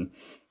trot, and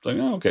it's like,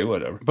 oh, okay,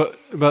 whatever.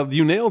 But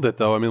you nailed it,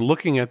 though. I mean,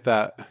 looking at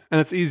that, and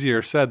it's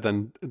easier said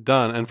than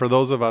done. And for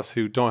those of us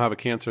who don't have a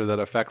cancer that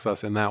affects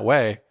us in that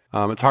way,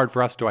 it's hard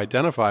for us to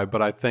identify.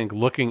 But I think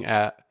looking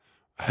at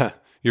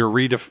you're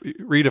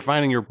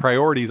redefining your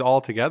priorities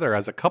altogether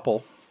as a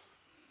couple.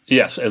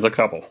 Yes, as a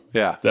couple.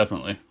 Yeah.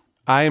 Definitely.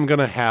 I am going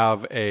to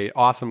have a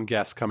awesome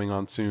guest coming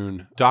on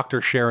soon.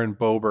 Dr. Sharon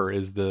Bober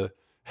is the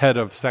head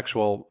of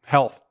sexual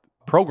health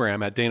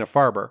program at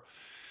Dana-Farber.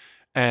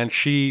 And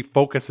she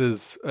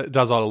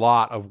does a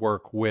lot of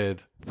work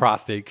with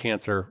prostate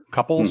cancer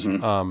couples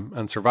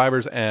and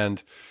survivors,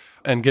 and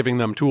giving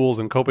them tools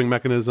and coping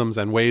mechanisms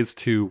and ways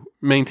to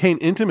maintain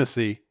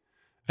intimacy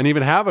and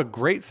even have a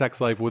great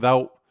sex life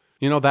without,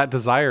 that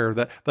desire,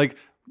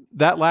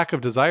 that lack of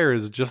desire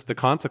is just the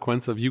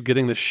consequence of you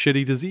getting this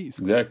shitty disease.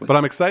 Exactly. But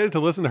I'm excited to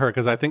listen to her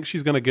because I think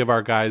she's going to give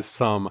our guys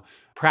some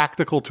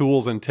practical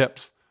tools and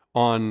tips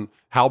on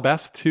how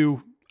best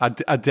to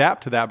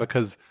adapt to that,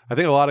 because I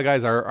think a lot of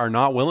guys are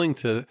not willing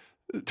to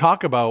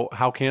talk about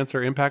how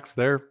cancer impacts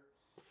their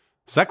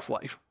sex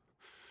life.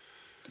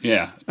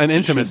 Yeah. And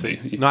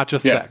intimacy, not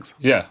just sex.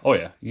 Yeah. Oh,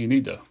 yeah.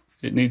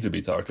 It needs to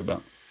be talked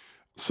about.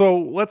 So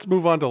let's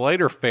move on to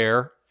lighter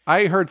fare.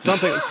 I heard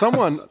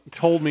someone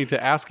told me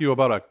to ask you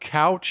about a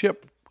cow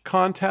chip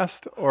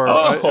contest, or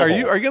are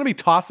you going to be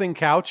tossing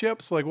cow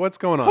chips? Like, what's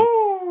going on?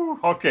 Ooh.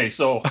 Okay.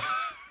 So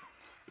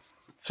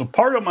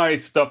part of my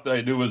stuff that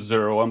I do is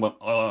Zero. I'm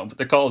what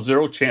they call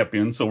Zero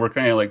Champion. So we're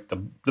kind of like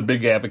the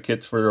big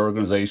advocates for your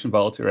organization,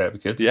 volunteer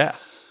advocates. Yeah.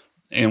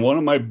 And one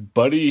of my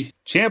buddy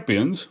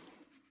champions,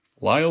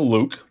 Lyle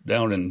Luke,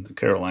 down in the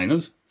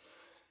Carolinas,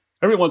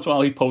 every once in a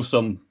while he posts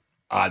some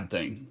odd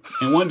thing.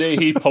 And one day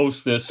he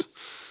posts this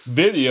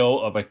video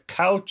of a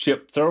cow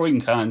chip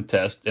throwing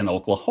contest in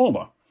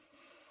Oklahoma.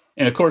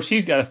 And of course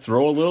he's got to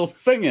throw a little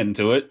thing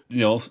into it,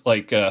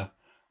 like,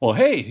 well,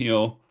 hey,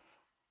 who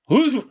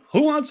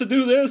wants to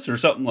do this or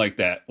something like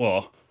that?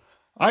 Well,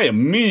 I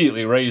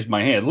immediately raised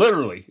my hand,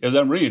 literally, as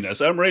I'm reading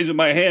this. I'm raising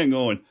my hand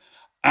going,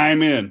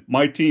 I'm in.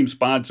 My team's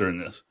sponsoring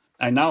this.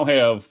 I now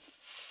have,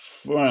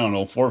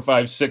 4,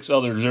 5, 6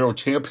 other Zero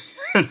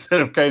champions that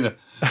have kind of,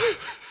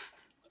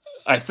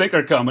 I think,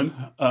 are coming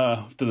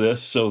to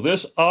this. So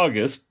this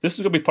August, this is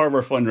going to be part of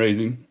our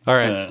fundraising. All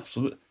right.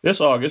 So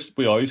this August,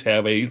 we always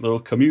have a little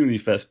community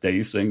fest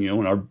day thing,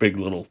 in our big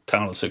little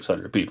town of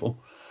 600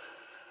 people.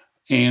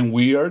 And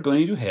we are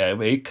going to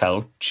have a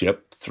cow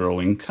chip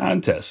throwing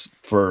contest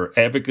for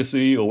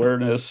advocacy,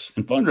 awareness,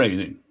 and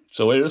fundraising.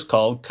 So it is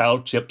called Cow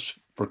Chips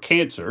for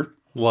Cancer.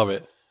 Love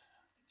it.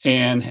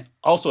 And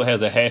also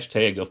has a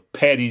hashtag of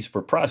patties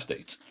for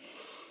prostates.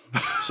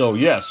 So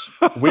yes,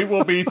 we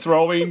will be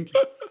throwing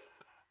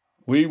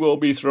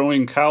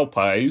cow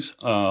pies,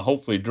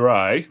 hopefully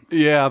dry.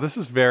 Yeah, this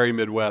is very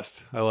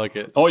Midwest. I like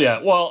it. Oh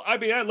yeah. Well, I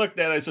mean, I looked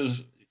at it, I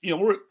says, we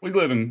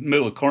live in the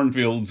middle of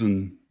cornfields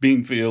and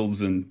bean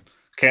fields and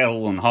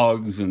cattle and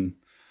hogs, and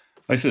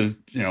I says,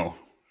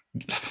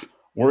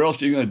 where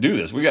else are you going to do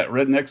this? We got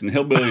rednecks and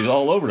hillbillies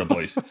all over the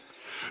place.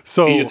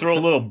 So and you throw a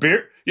little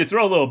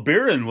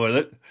beer in with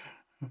it.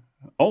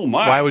 Oh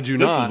my! Why would you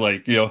this not? This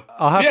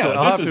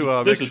is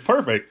like, this is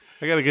perfect.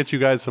 I got to get you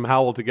guys some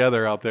Howl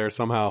Together out there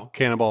somehow,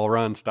 Cannonball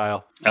Run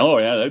style. Oh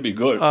yeah, that'd be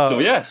good. So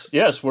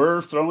yes,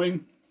 we're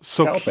throwing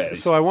cow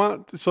patties.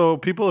 So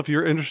people, if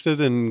you're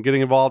interested in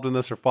getting involved in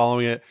this or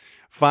following it,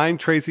 find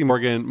Tracy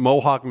Morgan,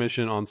 Mohawk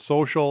Mission on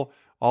social.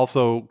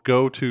 Also,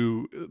 go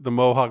to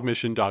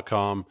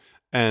themohawkmission.com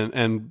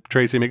and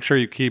Tracy, make sure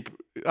you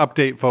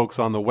update folks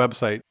on the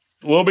website.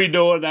 We'll be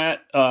doing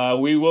that.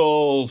 We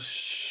will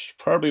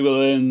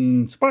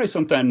probably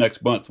sometime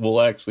next month.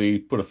 We'll actually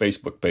put a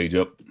Facebook page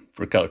up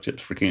for Cow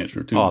Chips for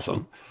Cancer too.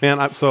 Awesome,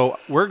 man. So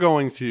we're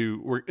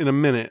in a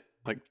minute,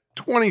 like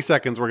 20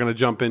 seconds. We're going to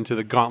jump into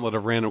the gauntlet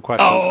of random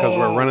questions because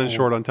we're running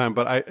short on time.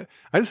 But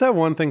I just have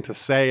one thing to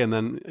say, and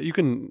then you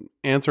can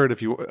answer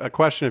it a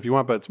question if you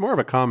want. But it's more of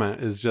a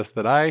comment. Is just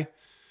that I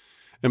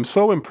am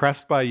so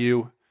impressed by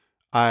you.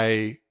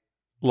 I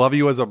love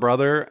you as a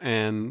brother,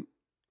 and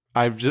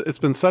it's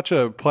been such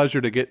a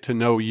pleasure to get to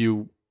know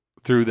you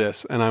through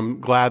this, and I'm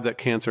glad that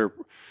cancer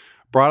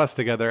brought us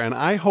together. And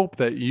I hope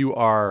that you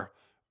are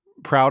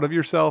proud of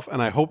yourself,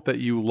 and I hope that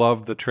you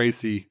love the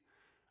Tracy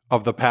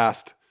of the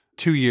past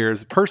 2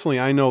 years. Personally,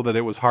 I know that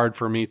it was hard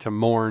for me to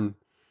mourn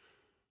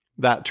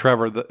that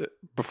Trevor,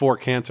 before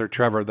cancer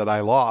Trevor that I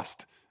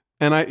lost.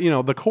 And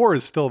the core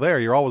is still there.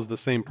 You're always the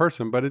same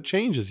person, but it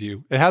changes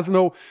you.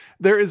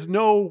 There is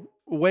no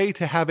way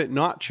to have it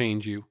not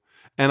change you.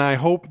 And I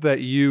hope that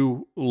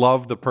you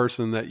love the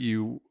person that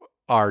you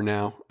are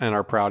now and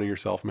are proud of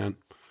yourself, man.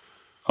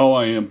 Oh,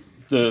 I am.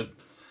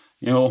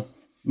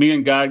 Me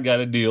and God got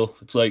a deal.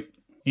 It's like,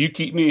 you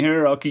keep me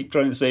here, I'll keep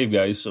trying to save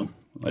guys. So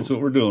that's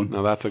what we're doing.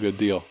 Now, that's a good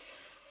deal.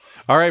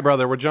 All right,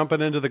 brother, we're jumping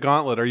into the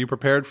gauntlet. Are you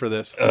prepared for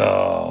this?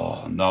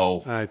 Oh,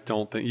 no. I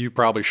don't think you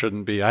probably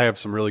shouldn't be. I have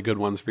some really good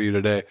ones for you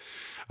today.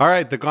 All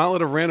right, the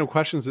gauntlet of random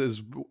questions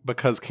is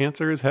because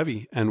cancer is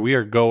heavy, and we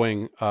are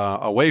going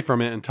away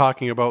from it and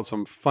talking about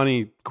some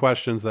funny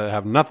questions that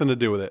have nothing to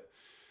do with it.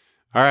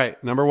 All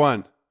right, number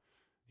 1.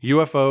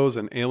 UFOs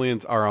and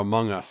aliens are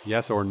among us,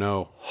 yes or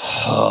no?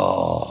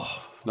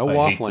 Oh, no I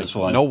waffling. hate this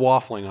one. No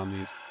waffling on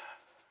these.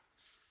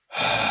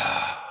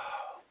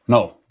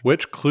 No.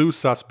 Which clue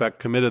suspect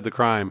committed the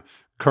crime?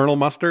 Colonel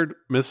Mustard,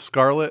 Miss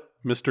Scarlet,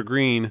 Mr.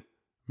 Green,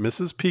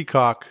 Mrs.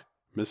 Peacock,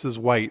 Mrs.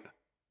 White,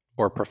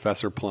 or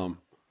Professor Plum?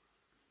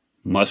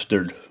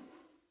 Mustard.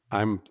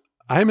 I'm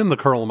in the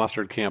Colonel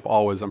Mustard camp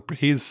always.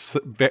 He's,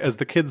 as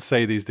the kids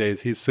say these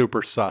days, he's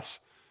super sus.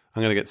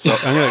 I'm gonna get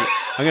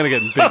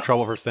in big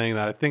trouble for saying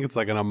that. I think it's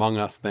like an Among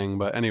Us thing,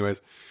 but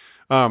anyways,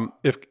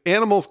 if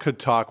animals could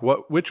talk,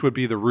 which would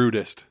be the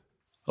rudest?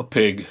 A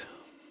pig.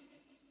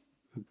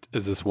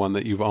 Is this one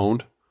that you've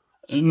owned?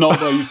 No,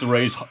 but I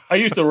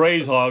used to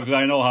raise hogs, and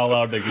I know how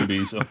loud they can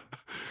be. So,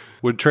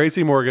 would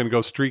Tracy Morgan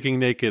go streaking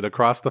naked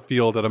across the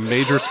field at a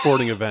major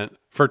sporting event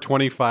for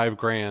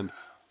 $25,000?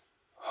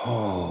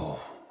 Oh,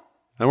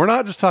 and we're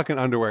not just talking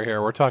underwear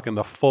here; we're talking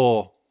the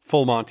full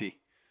Monty.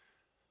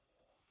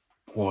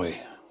 Boy,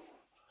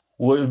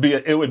 well,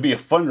 it would be a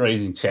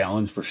fundraising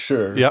challenge for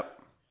sure. Yep.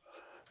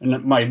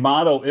 And my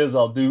motto is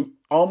I'll do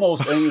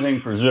almost anything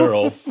for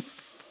zero.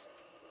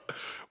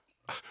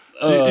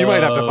 You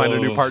might have to find a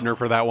new partner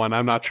for that one.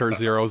 I'm not sure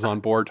Zero's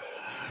on board.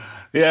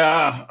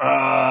 Yeah.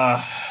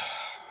 I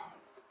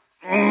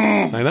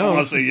know. I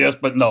want to say yes,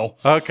 but no.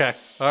 Okay.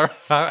 All right.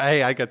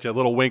 Hey, I got you. A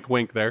little wink,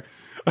 wink there.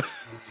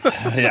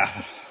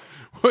 Yeah.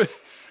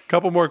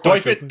 Couple more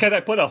questions. Can I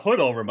put a hood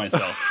over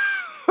myself?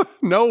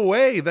 No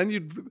way. Then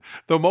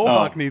the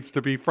mohawk needs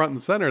to be front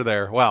and center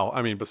there. Well,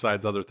 I mean,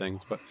 besides other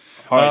things, but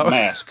all right,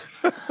 mask.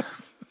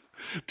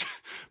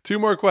 2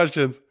 more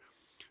questions.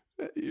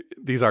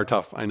 These are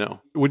tough, I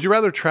know. Would you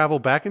rather travel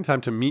back in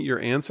time to meet your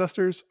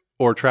ancestors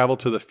or travel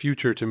to the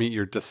future to meet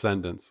your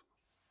descendants?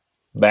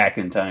 Back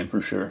in time for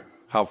sure.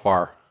 How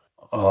far?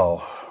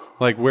 Oh.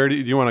 Like, where do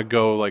you want to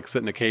go, like,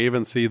 sit in a cave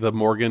and see the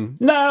Morgan?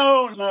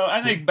 No.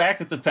 I think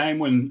back at the time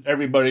when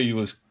everybody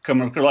was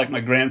coming, like my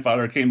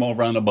grandfather came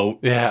over on a boat.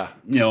 Yeah.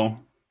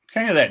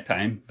 Kind of that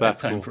time.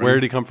 That's that time cool. frame. Where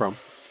did he come from?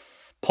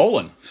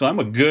 Poland. So I'm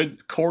a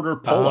good quarter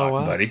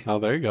Polak, buddy. Oh,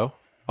 there you go.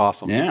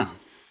 Awesome. Yeah.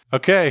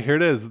 Okay, here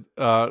it is.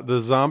 The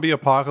zombie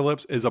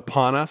apocalypse is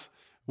upon us.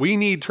 We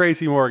need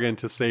Tracy Morgan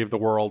to save the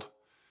world.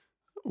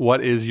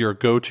 What is your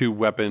go-to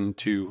weapon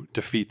to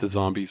defeat the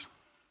zombies?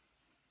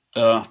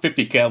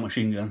 50 cal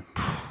machine gun.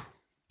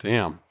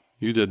 Damn,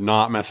 you did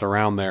not mess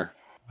around there.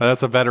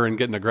 That's a veteran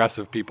getting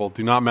aggressive, people.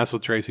 Do not mess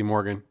with Tracy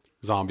Morgan.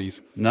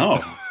 Zombies. No,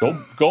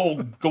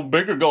 go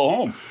big or go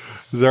home.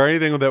 Is there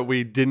anything that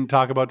we didn't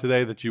talk about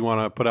today that you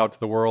want to put out to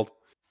the world?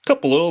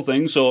 Couple little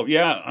things. So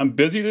yeah, I'm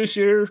busy this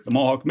year. The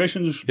Mohawk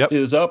Missions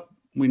is up.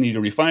 We need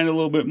to refine it a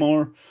little bit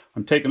more.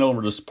 I'm taking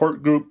over the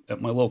support group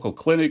at my local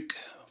clinic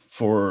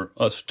for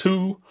us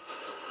too.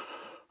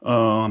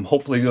 I'm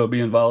hopefully going to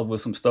be involved with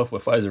some stuff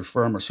with Pfizer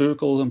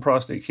Pharmaceuticals and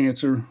prostate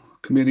cancer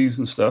committees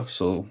and stuff.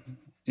 So,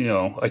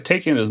 I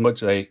take in as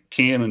much as I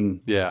can.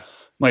 And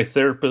my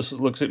therapist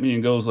looks at me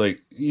and goes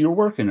like, "You're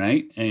working,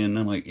 right?" And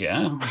I'm like,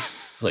 "Yeah."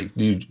 Like,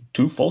 "Do you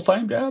 2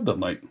 full-time jobs?" I'm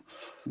like,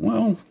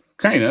 "Well,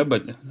 kind of,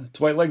 but that's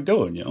what I like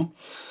doing,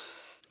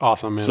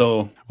 Awesome, man.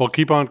 So, well,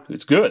 keep on.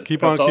 It's good.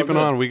 Keep on keeping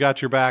on. We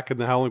got your back in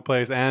the Howling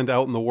Place and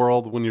out in the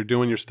world when you're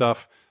doing your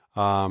stuff.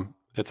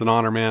 It's an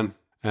honor, man.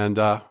 And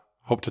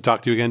hope to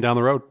talk to you again down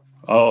the road.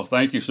 Oh,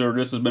 thank you, sir.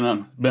 This has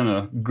been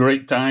a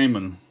great time,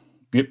 and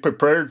get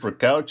prepared for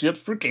cow chips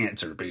for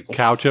cancer, people.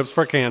 Cow chips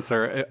for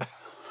cancer.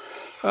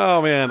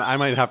 Oh, man, I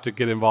might have to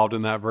get involved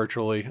in that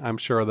virtually. I'm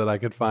sure that I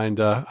could find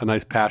a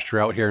nice pasture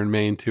out here in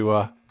Maine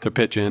to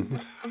pitch in.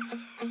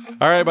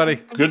 All right, buddy.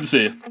 Good to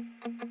see you.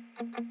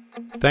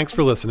 Thanks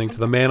for listening to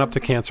the Man Up to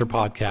Cancer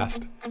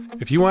podcast.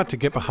 If you want to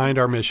get behind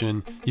our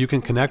mission, you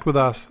can connect with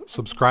us,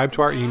 subscribe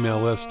to our email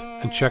list,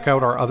 and check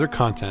out our other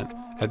content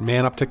at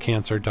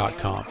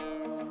manuptocancer.com.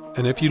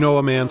 And if you know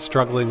a man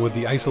struggling with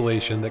the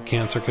isolation that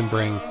cancer can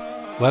bring,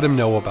 let him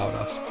know about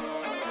us.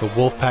 The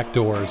Wolfpack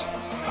doors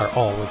are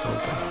always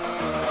open.